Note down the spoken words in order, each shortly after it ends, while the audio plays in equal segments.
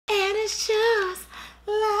It's just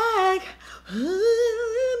like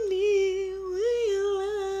honey, we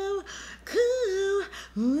love, cool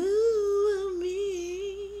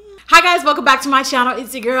me. Hi guys, welcome back to my channel.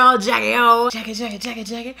 It's your girl Jackie. Hot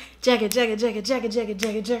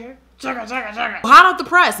off the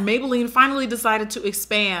press, Maybelline finally decided to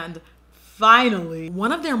expand. Finally,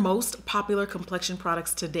 one of their most popular complexion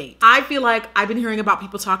products to date. I feel like I've been hearing about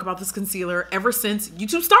people talk about this concealer ever since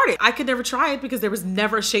YouTube started. I could never try it because there was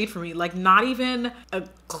never a shade for me. Like not even a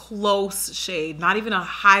close shade, not even a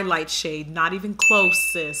highlight shade, not even close,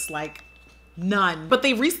 sis. Like none. But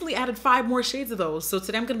they recently added 5 more shades of those. So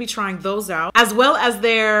today I'm going to be trying those out, as well as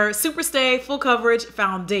their Superstay Full Coverage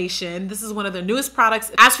Foundation. This is one of their newest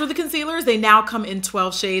products. As for the concealers, they now come in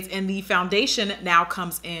 12 shades and the foundation now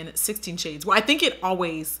comes in 16 shades. Well, I think it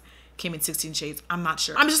always came in 16 shades. I'm not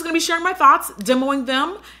sure. I'm just going to be sharing my thoughts, demoing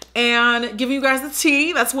them, and giving you guys the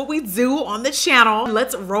tea. That's what we do on the channel.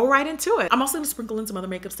 Let's roll right into it. I'm also going to sprinkle in some other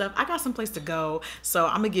makeup stuff. I got some place to go. So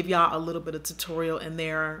I'm going to give y'all a little bit of tutorial in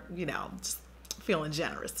there, you know, just feeling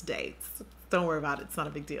generous today. Don't worry about it. It's not a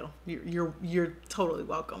big deal. You're totally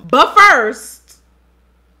welcome. But first,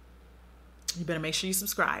 you better make sure you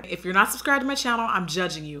subscribe. If you're not subscribed to my channel, I'm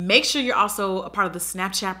judging you. Make sure you're also a part of the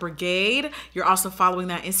Snapchat brigade. You're also following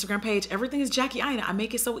that Instagram page. Everything is Jackie Aina. I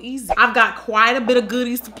make it so easy. I've got quite a bit of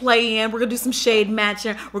goodies to play in. We're gonna do some shade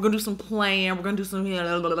matching. We're gonna do some playing. We're gonna do some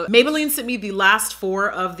Maybelline sent me the last 4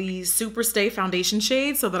 of the Superstay foundation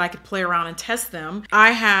shades so that I could play around and test them.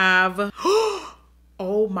 I have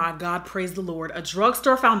oh my God, praise the Lord. A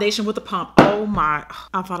drugstore foundation with a pump. Oh my,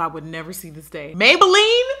 I thought I would never see this day.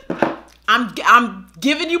 Maybelline, I'm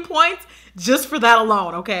giving you points just for that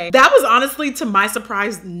alone, okay? That was honestly, to my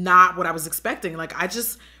surprise, not what I was expecting. Like I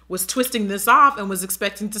just was twisting this off and was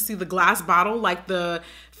expecting to see the glass bottle like the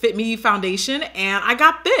Fit Me foundation, and I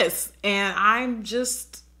got this. And I'm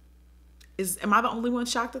just, am I the only one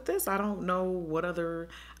shocked at this? I don't know what other,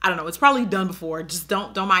 I don't know. It's probably done before. Just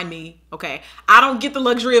don't mind me, okay? I don't get the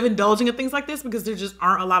luxury of indulging in things like this because there just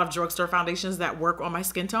aren't a lot of drugstore foundations that work on my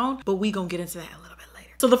skin tone, but we gonna get into that a little bit later.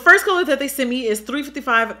 So the first color that they sent me is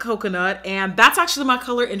 355 Coconut, and that's actually my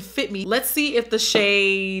color in Fit Me. Let's see if the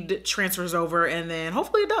shade transfers over, and then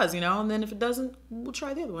hopefully it does, you know? And then if it doesn't, we'll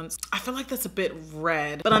try the other ones. I feel like that's a bit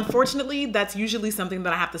red, but unfortunately, that's usually something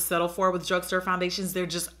that I have to settle for with drugstore foundations. They're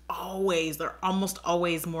almost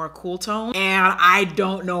always more cool tone, and I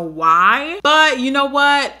don't know why, but you know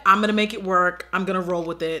what? I'm gonna make it work. I'm gonna roll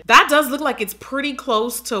with it. That does look like it's pretty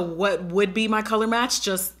close to what would be my color match,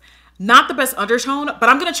 just not the best undertone, but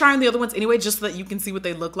I'm gonna try on the other ones anyway, just so that you can see what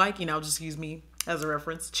they look like. You know, just use me as a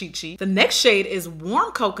reference, cheat sheet. The next shade is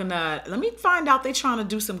Warm Coconut. Let me find out they trying to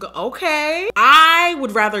do some okay. I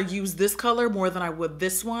would rather use this color more than I would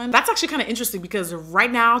this one. That's actually kind of interesting because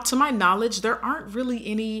right now, to my knowledge, there aren't really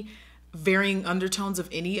any varying undertones of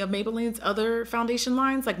any of Maybelline's other foundation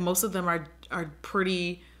lines. Like most of them are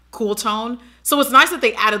pretty cool tone. So it's nice that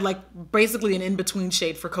they added like basically an in-between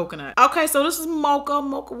shade for Coconut. Okay, so this is Mocha.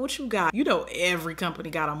 Mocha, what you got? You know every company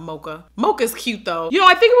got a Mocha. Mocha's cute though. You know,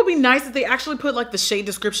 I think it would be nice if they actually put like the shade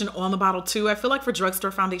description on the bottle too. I feel like for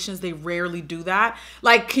drugstore foundations, they rarely do that.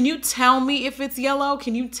 Like, can you tell me if it's yellow?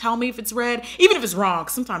 Can you tell me if it's red? Even if it's wrong,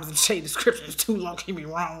 sometimes the shade description is too long, can be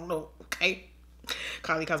wrong though, okay?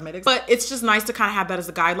 Kylie Cosmetics. But it's just nice to kind of have that as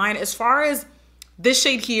a guideline. As far as this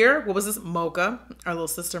shade here, what was this? Mocha, our little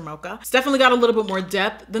sister Mocha. It's definitely got a little bit more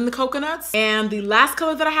depth than the Coconuts. And the last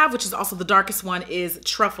color that I have, which is also the darkest one, is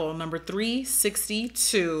Truffle, number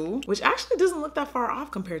 362, which actually doesn't look that far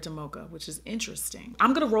off compared to Mocha, which is interesting.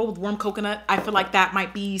 I'm gonna roll with Warm Coconut. I feel like that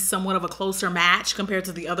might be somewhat of a closer match compared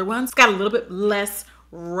to the other ones. It's got a little bit less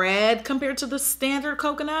red compared to the standard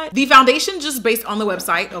Coconut. The foundation, just based on the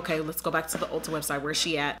website. Okay, let's go back to the Ulta website. Where's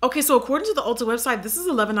she at? Okay, so according to the Ulta website, this is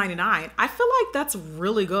 $11.99. I feel like that's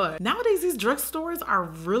really good. Nowadays, these drugstores are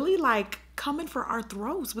really like coming for our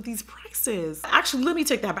throats with these prices. Actually, let me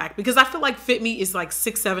take that back because I feel like Fit Me is like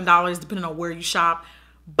 $6, $7 depending on where you shop.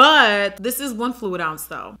 But this is 1 fluid ounce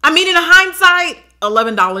though. I mean, in hindsight,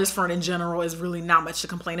 $11 for it in general is really not much to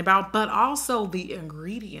complain about, but also the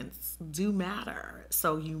ingredients do matter.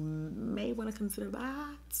 So you may want to consider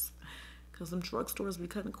that because some drugstores be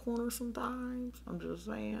cutting corners sometimes. I'm just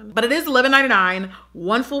saying. But it is $11.99,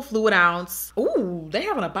 1 full fluid ounce. Ooh, they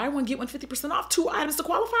having a buy one, get one 50% off, 2 items to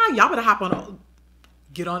qualify. Y'all better hop on,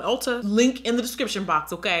 get on Ulta. Link in the description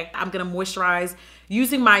box, okay? I'm gonna moisturize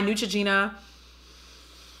using my Neutrogena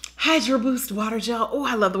Hydro Boost Water Gel. Oh,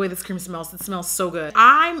 I love the way this cream smells. It smells so good.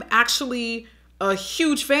 I'm actually a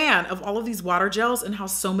huge fan of all of these water gels and how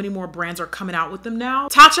so many more brands are coming out with them now.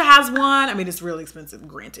 Tatcha has one. I mean, it's really expensive,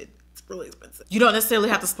 granted. really expensive. You don't necessarily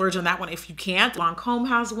have to splurge on that one if you can't. Lancome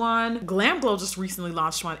has one. Glam Glow just recently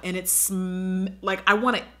launched one, and it's like, I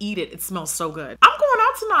want to eat it. It smells so good. I'm going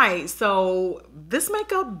out tonight, so this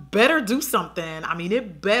makeup better do something. I mean,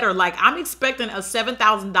 it better. Like, I'm expecting a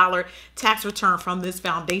 $7,000 tax return from this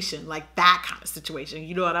foundation, like that kind of situation.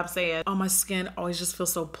 You know what I'm saying? Oh, my skin always just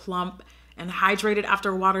feels so plump and hydrated after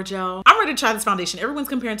a water gel. I'm ready to try this foundation. Everyone's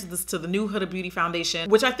comparing this to the new Huda Beauty foundation,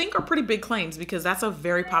 which I think are pretty big claims because that's a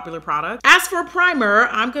very popular product. As for primer,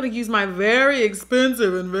 I'm gonna use my very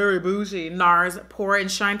expensive and very bougie NARS Pore and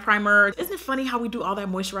Shine Primer. Isn't it funny how we do all that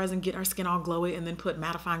moisturizing, get our skin all glowy, and then put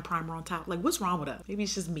mattifying primer on top? Like, what's wrong with us? Maybe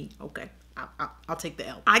it's just me. Okay, I'll take the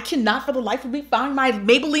L. I cannot for the life of me find my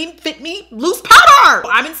Maybelline Fit Me Loose Powder.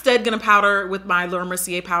 I'm instead gonna powder with my Laura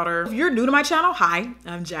Mercier powder. If you're new to my channel, hi,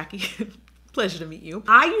 I'm Jackie. Pleasure to meet you.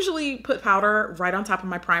 I usually put powder right on top of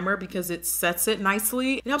my primer because it sets it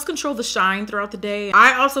nicely. It helps control the shine throughout the day.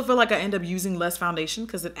 I also feel like I end up using less foundation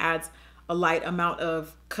because it adds a light amount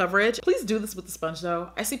of coverage. Please do this with the sponge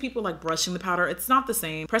though. I see people like brushing the powder. It's not the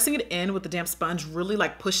same. Pressing it in with the damp sponge really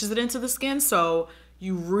like pushes it into the skin, so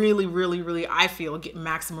you really, I feel, get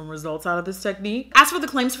maximum results out of this technique. As for the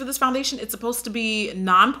claims for this foundation, it's supposed to be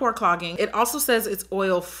non-pore clogging. It also says it's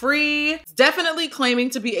oil-free. It's definitely claiming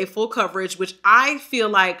to be a full coverage, which I feel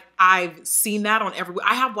like I've seen that on everywhere.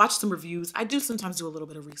 I have watched some reviews. I do sometimes do a little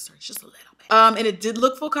bit of research, just a little bit. And it did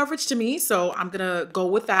look full coverage to me, so I'm gonna go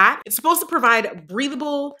with that. It's supposed to provide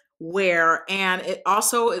breathable wear, and it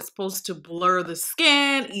also is supposed to blur the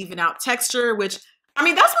skin, even out texture, which, I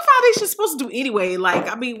mean, that's what foundation is supposed to do anyway. Like,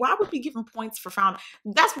 I mean, why would we give them points for foundation?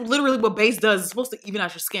 That's literally what base does. It's supposed to even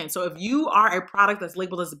out your skin. So if you are a product that's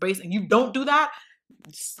labeled as a base and you don't do that,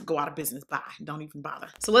 just go out of business. Bye. Don't even bother.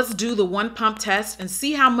 So let's do the one pump test and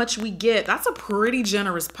see how much we get. That's a pretty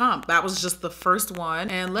generous pump. That was just the first one.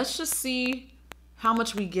 And let's just see how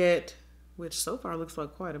much we get, which so far looks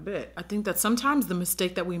like quite a bit. I think that sometimes the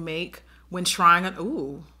mistake that we make when trying on,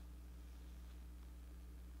 ooh,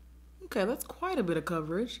 okay, that's quite a bit of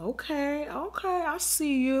coverage. Okay, I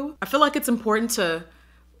see you. I feel like it's important to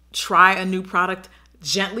try a new product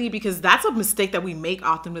gently because that's a mistake that we make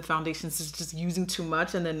often with foundations, is just using too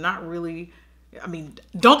much and then not really, I mean,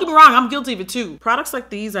 don't get me wrong, I'm guilty of it too. Products like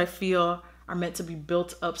these, I feel, are meant to be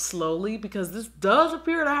built up slowly because this does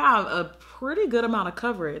appear to have a pretty good amount of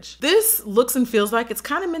coverage. This looks and feels like it's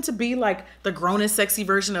kind of meant to be like the grown and sexy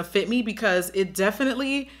version of Fit Me because it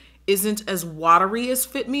definitely isn't as watery as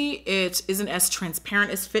Fit Me. It isn't as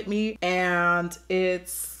transparent as Fit Me. And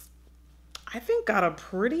it's, I think, got a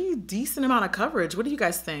pretty decent amount of coverage. What do you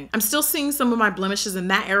guys think? I'm still seeing some of my blemishes in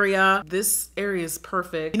that area. This area is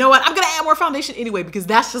perfect. You know what? I'm gonna add more foundation anyway because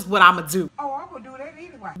that's just what I'm gonna do. Oh, I'm gonna do that anyway.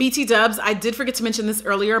 BT dubs, I did forget to mention this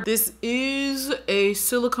earlier. This is a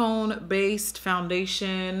silicone-based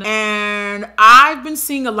foundation, and I've been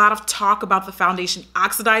seeing a lot of talk about the foundation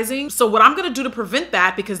oxidizing. So what I'm gonna do to prevent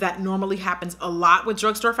that, because that normally happens a lot with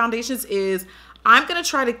drugstore foundations, is I'm gonna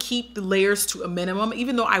try to keep the layers to a minimum,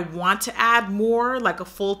 even though I want to add more, like a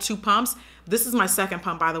full 2 pumps. This is my second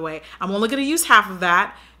pump, by the way. I'm only gonna use half of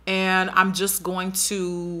that, and I'm just gonna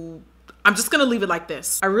leave it like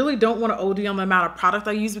this. I really don't wanna OD on the amount of product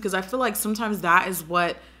I use because I feel like sometimes that is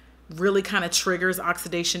what really kind of triggers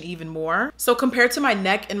oxidation even more. So compared to my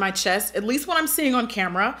neck and my chest, at least what I'm seeing on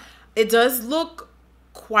camera, it does look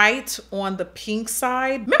quite on the pink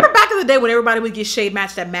side. Remember back in the day when everybody would get shade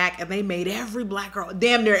matched at MAC and they made every black girl,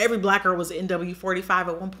 damn near every black girl was NW45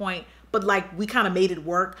 at one point, but like we kind of made it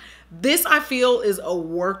work. This I feel is a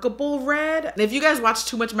workable red. And if you guys watch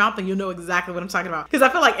Too Much Mouth, then you'll know exactly what I'm talking about. Because I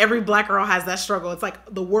feel like every black girl has that struggle. It's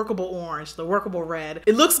like the workable orange, the workable red.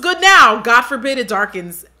 It looks good now. God forbid it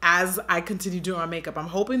darkens as I continue doing my makeup. I'm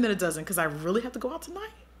hoping that it doesn't because I really have to go out tonight.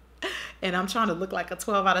 And I'm trying to look like a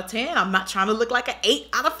 12 out of 10. I'm not trying to look like an 8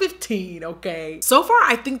 out of 15, okay? So far,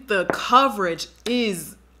 I think the coverage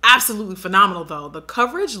is absolutely phenomenal though. The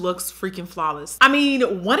coverage looks freaking flawless. I mean,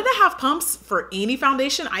 1.5 pumps for any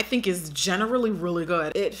foundation I think is generally really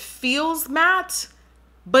good. It feels matte,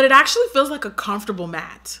 but it actually feels like a comfortable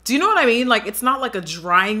matte. Do you know what I mean? Like, it's not like a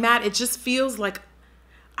drying matte. It just feels like,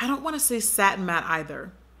 I don't want to say satin matte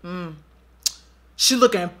either. She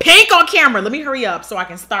looking pink on camera. Let me hurry up so I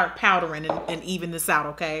can start powdering and even this out,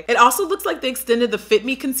 okay? It also looks like they extended the Fit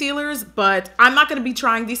Me concealers, but I'm not gonna be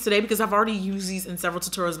trying these today because I've already used these in several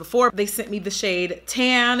tutorials before. They sent me the shade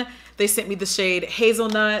Tan. They sent me the shade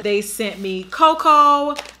Hazelnut. They sent me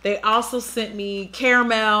Cocoa. They also sent me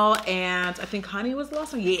Caramel, and I think Honey was the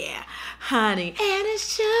last one. Yeah, Honey. And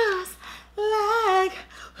it's just like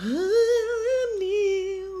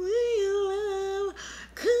honey we love.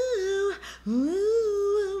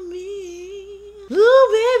 Ooh, me. Ooh,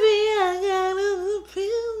 baby,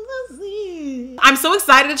 I'm so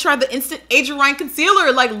excited to try the Instant Age Rewind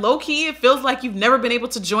concealer. Like, low-key, it feels like you've never been able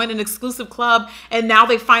to join an exclusive club, and now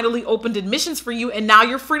they finally opened admissions for you, and now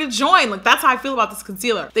you're free to join. Like, that's how I feel about this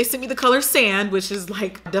concealer. They sent me the color Sand, which is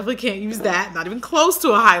like, definitely can't use that. Not even close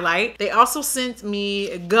to a highlight. They also sent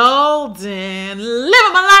me Golden.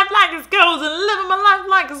 Living my life like it's golden. Living my life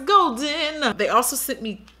like it's golden. They also sent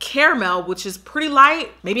me Caramel, which is pretty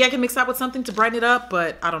light. Maybe I can mix that with something to brighten it up,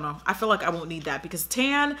 but I don't know. I feel like I won't need that because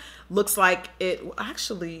Tan looks like it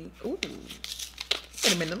actually, ooh,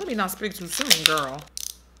 wait a minute, let me not speak too soon, girl.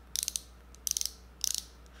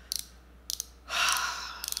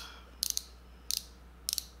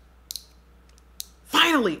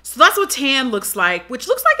 Finally. So that's what Tan looks like, which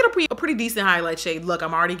looks like it'll be a pretty decent highlight shade. Look,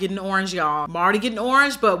 I'm already getting orange, y'all. I'm already getting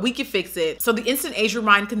orange, but we can fix it. So the Instant Age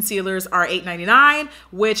Rewind concealers are $8.99,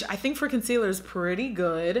 which I think for concealer is pretty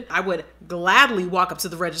good. I would gladly walk up to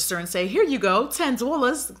the register and say, here you go,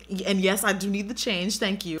 $10. And yes, I do need the change,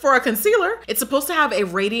 thank you. For a concealer, it's supposed to have a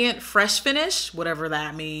radiant fresh finish, whatever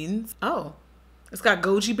that means. Oh. It's got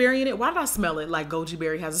goji berry in it. Why did I smell it like goji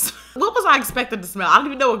berry has a What was I expected to smell? I don't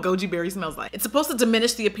even know what goji berry smells like. It's supposed to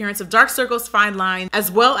diminish the appearance of dark circles, fine lines,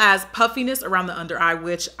 as well as puffiness around the under eye,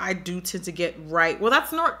 which I do tend to get right. Well,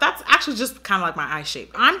 that's actually just kind of like my eye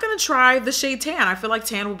shape. I'm gonna try the shade Tan. I feel like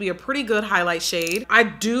Tan will be a pretty good highlight shade. I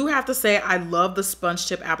do have to say I love the sponge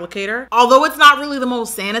tip applicator. Although it's not really the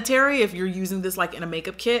most sanitary if you're using this like in a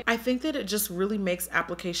makeup kit, I think that it just really makes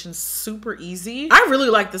application super easy. I really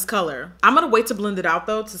like this color. I'm gonna wait to blend it out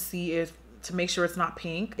though to make sure it's not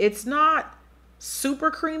pink. It's not super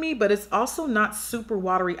creamy, but it's also not super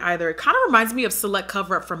watery either. It kind of reminds me of Select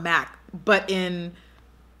Cover Up from MAC, but in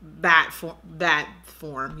that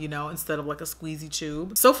form, you know, instead of like a squeezy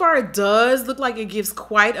tube. So far it does look like it gives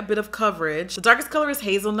quite a bit of coverage. The darkest color is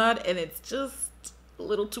Hazelnut, and it's just a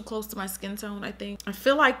little too close to my skin tone, I think. I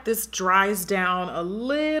feel like this dries down a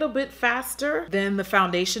little bit faster than the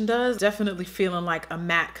foundation does. Definitely feeling like a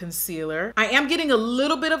matte concealer. I am getting a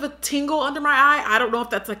little bit of a tingle under my eye. I don't know if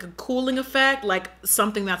that's like a cooling effect, like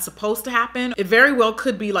something that's supposed to happen. It very well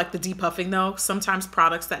could be like the depuffing though. Sometimes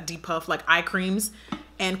products that depuff, like eye creams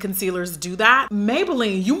and concealers, do that.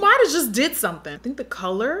 Maybelline, you might have just did something. I think the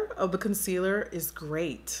color of the concealer is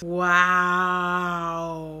great. Wow.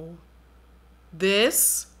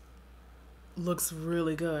 This looks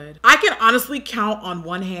really good. I can honestly count on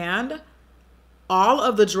one hand all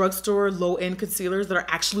of the drugstore low-end concealers that are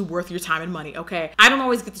actually worth your time and money, okay? I don't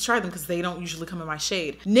always get to try them because they don't usually come in my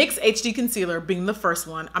shade. NYX HD Concealer being the first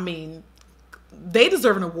one, I mean, they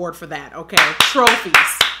deserve an award for that, okay? Trophies,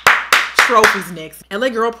 NYX. LA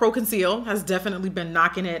Girl Pro Conceal has definitely been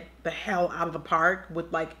knocking it the hell out of the park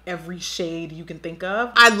with like every shade you can think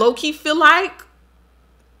of. I low-key feel like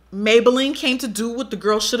Maybelline came to do what the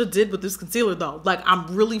girl should have did with this concealer though. Like,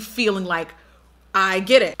 I'm really feeling like I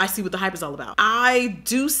get it. I see what the hype is all about. I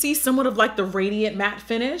do see somewhat of like the radiant matte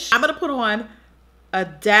finish. I'm gonna put on a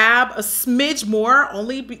dab, a smidge more,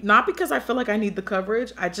 not because I feel like I need the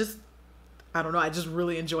coverage. I don't know, I just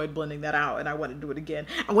really enjoyed blending that out and I want to do it again.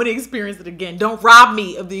 I want to experience it again. Don't rob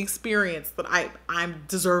me of the experience that I'm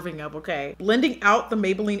deserving of, okay? Blending out the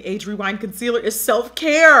Maybelline Age Rewind concealer is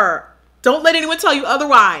self-care. Don't let anyone tell you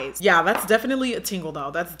otherwise. Yeah, that's definitely a tingle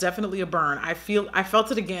though. That's definitely a burn. I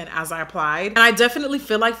felt it again as I applied. And I definitely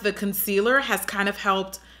feel like the concealer has kind of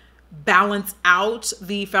helped balance out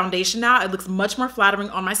the foundation now. It looks much more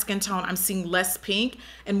flattering on my skin tone. I'm seeing less pink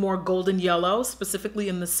and more golden yellow, specifically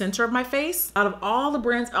in the center of my face. Out of all the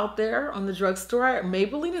brands out there on the drugstore,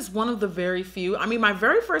 Maybelline is one of the very few. I mean, my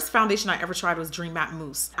very first foundation I ever tried was Dream Matte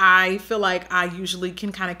Mousse. I feel like I usually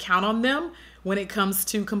can kind of count on them when it comes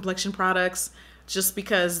to complexion products, just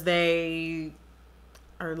because they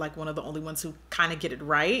are like one of the only ones who kind of get it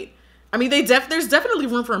right. I mean, there's definitely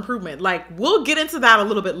room for improvement. Like, we'll get into that a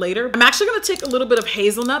little bit later. I'm actually gonna take a little bit of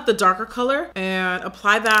Hazelnut, the darker color, and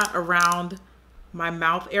apply that around my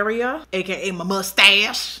mouth area, AKA my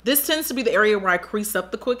mustache. This tends to be the area where I crease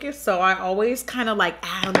up the quickest, so I always kind of like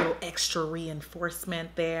add a little extra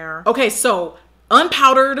reinforcement there. Okay, so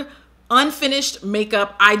unpowdered, unfinished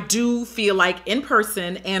makeup. I do feel like in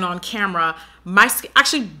person and on camera, my skin,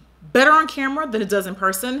 actually better on camera than it does in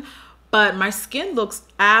person, but my skin looks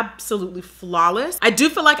absolutely flawless. I do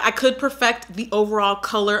feel like I could perfect the overall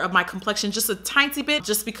color of my complexion just a tiny bit,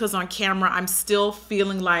 just because on camera, I'm still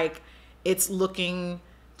feeling like it's looking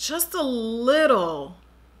just a little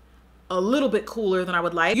a little bit cooler than I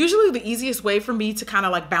would like. Usually the easiest way for me to kind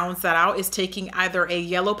of like balance that out is taking either a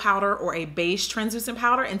yellow powder or a beige translucent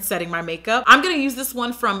powder and setting my makeup. I'm gonna use this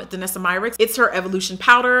one from Danessa Myricks. It's her Evolution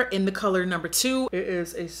powder in the color number 2. It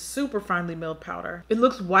is a super finely milled powder. It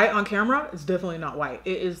looks white on camera. It's definitely not white.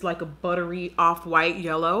 It is like a buttery off-white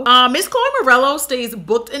yellow. Miss Chloe Morello stays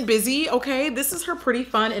booked and busy, okay? This is her Pretty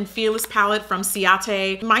Fun and Fearless palette from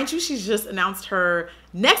Ciate. Mind you, she's just announced her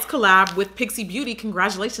next collab with Pixie Beauty.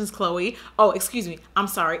 Congratulations, Chloe. Oh, excuse me. I'm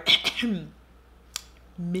sorry.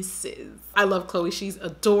 Mrs. I love Chloe. She's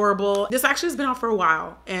adorable. This actually has been out for a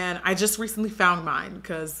while, and I just recently found mine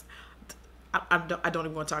because I don't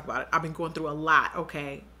even want to talk about it. I've been going through a lot,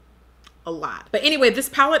 okay? A lot. But anyway, this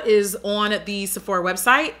palette is on the Sephora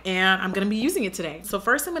website, and I'm going to be using it today. So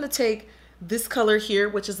first I'm going to take this color here,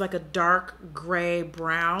 which is like a dark gray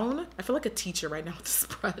brown. I feel like a teacher right now with this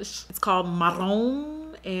brush. It's called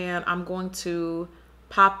Marron, and I'm going to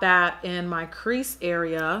pop that in my crease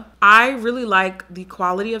area. I really like the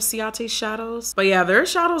quality of Ciate shadows, but yeah, their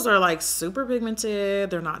shadows are like super pigmented.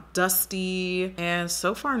 They're not dusty, and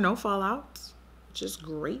so far no fallouts, which is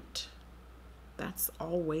great. That's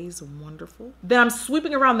always wonderful. Then I'm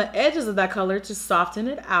sweeping around the edges of that color to soften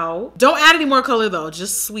it out. Don't add any more color though,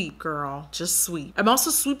 just sweep, girl, just sweep. I'm also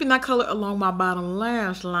sweeping that color along my bottom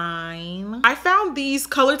lash line. I found these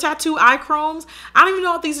Color Tattoo eye chromes. I don't even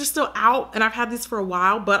know if these are still out, and I've had these for a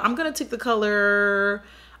while, but I'm gonna take the color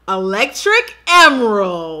Electric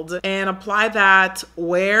Emerald and apply that,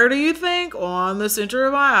 where do you think? On the center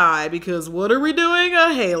of my eye, because what are we doing?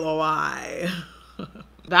 A halo eye.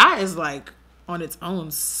 That is like on its own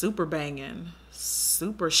super banging,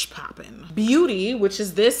 super poppin'. Beauty, which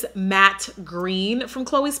is this matte green from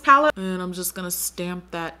Chloe's palette, and I'm just gonna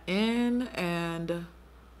stamp that in, and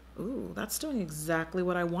ooh, that's doing exactly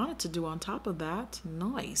what I wanted to do on top of that.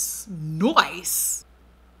 Nice, nice.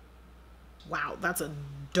 Wow, that's a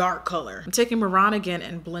dark color. I'm taking Marron again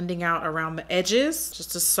and blending out around the edges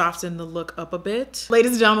just to soften the look up a bit.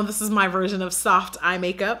 Ladies and gentlemen, this is my version of soft eye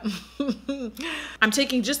makeup. I'm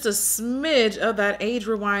taking just a smidge of that Age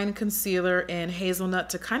Rewind concealer in Hazelnut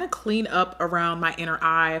to kind of clean up around my inner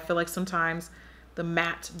eye. I feel like sometimes the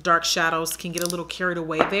matte dark shadows can get a little carried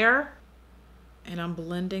away there. And I'm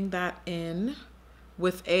blending that in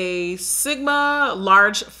with a Sigma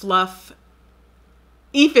Large Fluff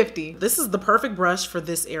E50. This is the perfect brush for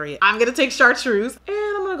this area. I'm gonna take chartreuse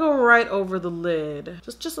and I'm gonna go right over the lid.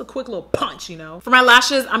 Just a quick little punch, you know. For my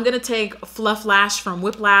lashes, I'm gonna take Fluff Lash from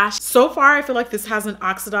Whiplash. So far, I feel like this hasn't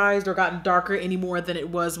oxidized or gotten darker any more than it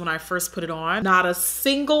was when I first put it on. Not a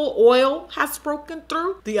single oil has broken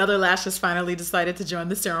through. The other lash has finally decided to join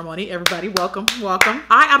the ceremony. Everybody, welcome, welcome.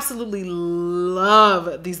 I absolutely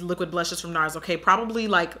love these liquid blushes from NARS, okay? Probably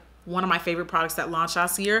like one of my favorite products that launched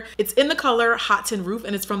last year. It's in the color Hot Tin Roof,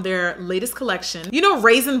 and it's from their latest collection. You know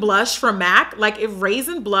Raisin Blush from MAC? Like if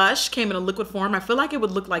Raisin Blush came in a liquid form, I feel like it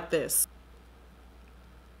would look like this.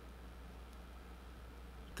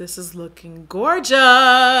 This is looking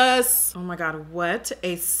gorgeous. Oh my God, what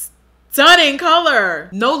a stunning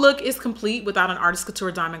color. No look is complete without an Artist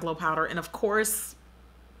Couture Diamond Glow Powder, and of course,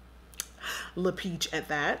 La Peach at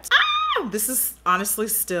that. Ah, this is honestly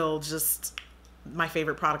still just my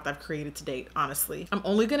favorite product I've created to date, honestly. I'm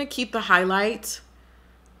only gonna keep the highlight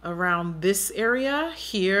around this area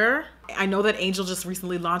here. I know that Angel just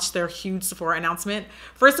recently launched their huge Sephora announcement.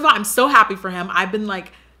 First of all, I'm so happy for him. I've been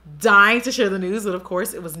like dying to share the news, but of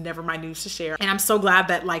course it was never my news to share. And I'm so glad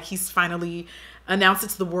that like he's finally announced it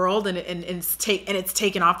to the world and it's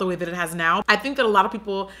taken off the way that it has now. I think that a lot of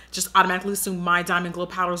people just automatically assume my Diamond Glow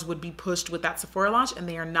powders would be pushed with that Sephora launch, and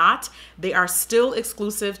they are not. They are still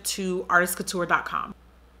exclusive to artistcouture.com.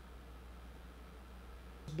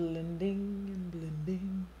 Blending and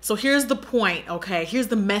blending. So here's the point, okay? Here's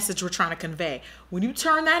the message we're trying to convey. When you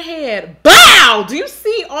turn that head, bow! Do you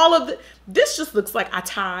see all of the, this just looks like I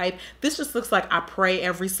tithe. This just looks like I pray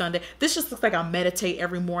every Sunday. This just looks like I meditate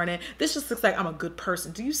every morning. This just looks like I'm a good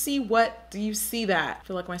person. Do you see what? Do you see that? I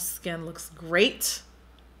feel like my skin looks great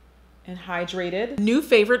and hydrated. New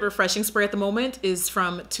favorite refreshing spray at the moment is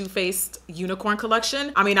from Too Faced Unicorn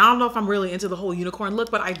collection. I mean, I don't know if I'm really into the whole unicorn look,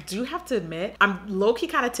 but I do have to admit, I'm low-key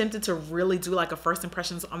kind of tempted to really do like a first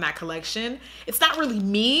impressions on that collection. It's not really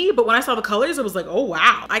me, but when I saw the colors, it was like, oh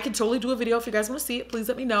wow. I could totally do a video if you guys want to see it. Please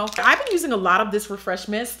let me know. I've been using a lot of this Refresh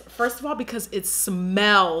Mist, first of all, because it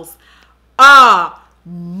smells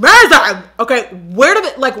amazing. Okay, where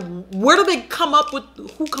do they come up with,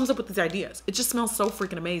 who comes up with these ideas? It just smells so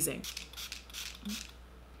freaking amazing.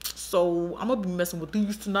 So I'm gonna be messing with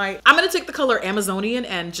these tonight. I'm gonna take the color Amazonian,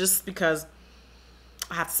 and just because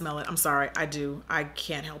I have to smell it, I'm sorry, I do. I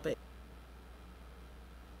can't help it.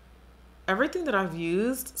 Everything that I've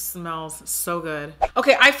used smells so good.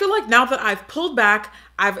 Okay, I feel like now that I've pulled back,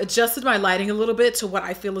 I've adjusted my lighting a little bit to what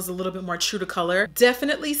I feel is a little bit more true to color.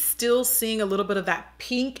 Definitely still seeing a little bit of that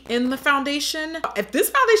pink in the foundation. If this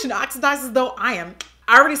foundation oxidizes though, I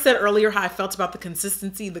already said earlier how I felt about the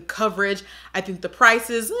consistency, the coverage. I think the price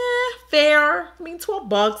is fair. I mean, 12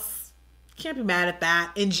 bucks. Can't be mad at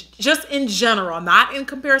that. Just in general, not in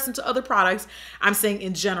comparison to other products. I'm saying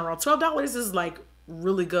in general, $12 is like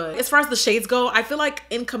really good. As far as the shades go, I feel like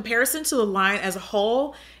in comparison to the line as a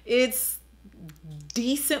whole, it's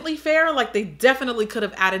decently fair. Like they definitely could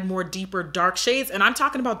have added more deeper dark shades, and I'm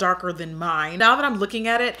talking about darker than mine. Now that I'm looking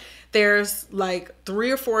at it, there's like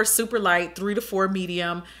 3 or 4 super light, 3 to 4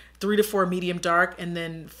 medium, 3 to 4 medium dark, and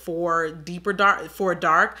then 4 deeper dark, 4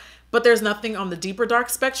 dark. But there's nothing on the deeper dark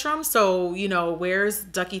spectrum. So, you know, where's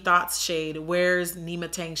Ducky Thoughts shade? Where's Nima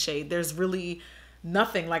Tang shade? There's really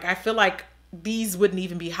nothing. Like, I feel like these wouldn't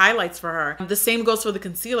even be highlights for her. The same goes for the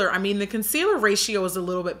concealer. I mean, the concealer ratio is a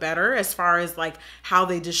little bit better as far as like how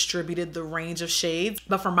they distributed the range of shades.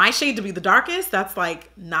 But for my shade to be the darkest, that's like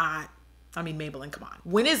not, I mean, Maybelline, come on.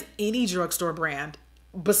 When is any drugstore brand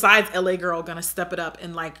besides LA Girl gonna step it up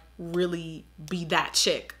and like really be that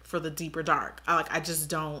chick for the deeper dark? I just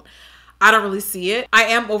don't. I don't really see it. I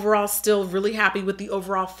am overall still really happy with the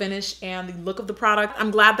overall finish and the look of the product.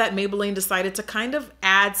 I'm glad that Maybelline decided to kind of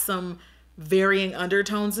add some varying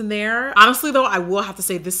undertones in there. Honestly though, I will have to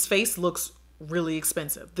say this face looks really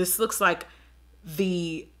expensive. This looks like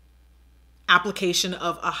the application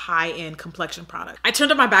of a high-end complexion product. I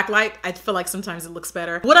turned on my backlight. I feel like sometimes it looks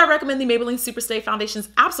better. Would I recommend the Maybelline Superstay foundations?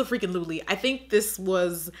 Absolutely. I think this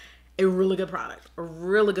was a really good product, a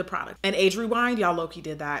really good product. And Age Rewind, y'all low-key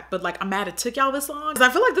did that. But like, I'm mad it took y'all this long because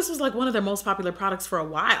I feel like this was like one of their most popular products for a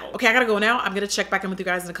while. Okay, I gotta go now. I'm gonna check back in with you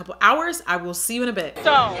guys in a couple hours. I will see you in a bit.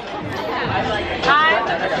 So, I'm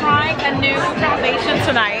trying a new foundation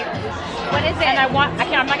tonight. What is it? And I'm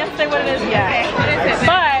not gonna say what it is yet. Okay, what is it?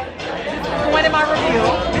 But going in my review.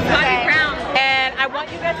 It's Bobby Brown. And I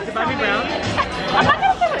want you guys to tell me. Brown? I'm not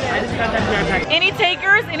gonna say what it I is. just got that grab pack. Any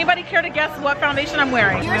takers? Anybody care to guess what foundation I'm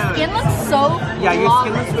wearing? Your skin looks so Yeah, your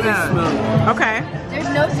skin looks really smooth. Okay. There's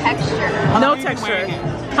no texture. No long have you been texture. wearing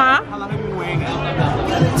it? Huh? How long have you been wearing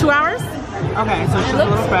it? 2 hours? Okay, so it's It just a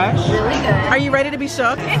little looks fresh. really good. Are you ready to be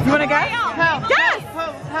shook? You wanna guess? Yes!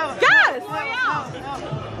 Yes!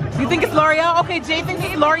 You think it's L'Oreal? Okay, Jay thinks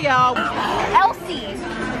it's L'Oreal. Elsie.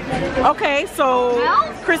 Okay, so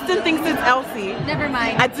Well? Kristen thinks it's Elsie. Never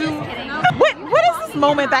mind. I do. Just kidding. What is this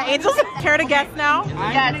moment that Angel's care to guess now?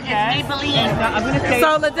 Yes, it's Maybelline. I'm gonna say.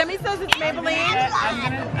 So Lademi says it's Maybelline.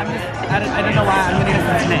 I don't know why I'm gonna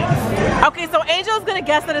guess it's next. Okay, so Angel's gonna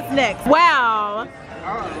guess that it's NYX. Wow.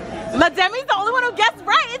 Lademi's the only one who guessed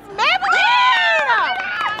right. It's Maybelline!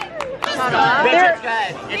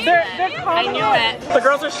 They're I knew it. The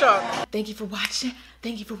girls are shook. Thank you for watching.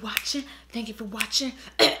 Thank you for watching. Thank you for watching.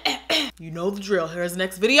 You know the drill. Here's the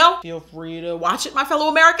next video. Feel free to watch it, my fellow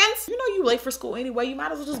Americans. You know you late for school anyway. You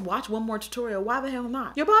might as well just watch one more tutorial. Why the hell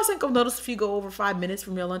not? Your boss ain't gonna notice if you go over 5 minutes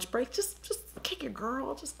from your lunch break. Just kick it,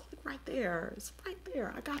 girl. Just click right there. It's right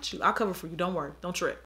there. I got you. I'll cover for you. Don't worry. Don't trip.